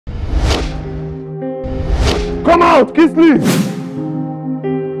Come out, Kingsley! Leave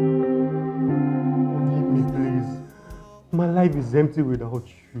me, please. My life is empty without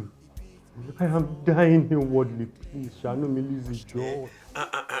you. I am dying inwardly. Please, Shano me Lizzie Joe.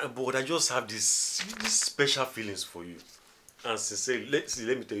 But I just have these special feelings for you. And sincerely, let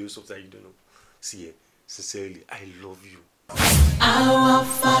me tell you something you don't know. See, sincerely, I love you. Our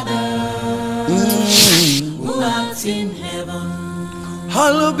Father, who art in heaven,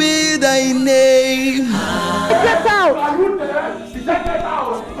 hallowed be thy name. Get out! Get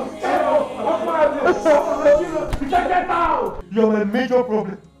out! You're my major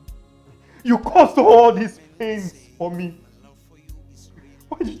problem. You caused all these pains for me.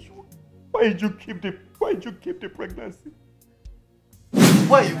 Why did you keep the pregnancy?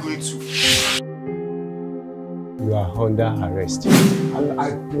 Why are you going to? You are under arrest. And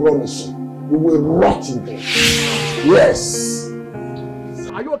I promise you, you will rot in there. Yes.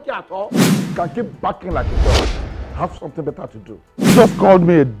 Are you okay at all? You can keep barking like a dog. Have something better to do. You just called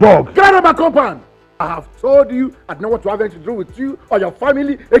me a dog. Get out of my compound! I have told you I don't want to have anything to do with you or your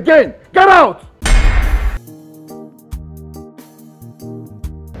family again. Get out!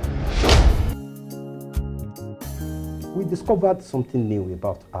 We discovered something new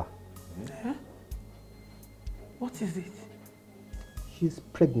about her. Eh? What is it? She's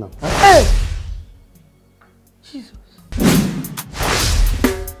pregnant. Hey! Jesus.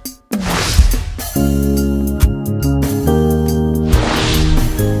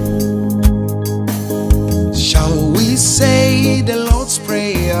 Shall we say the Lord's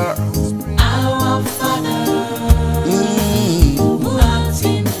Prayer?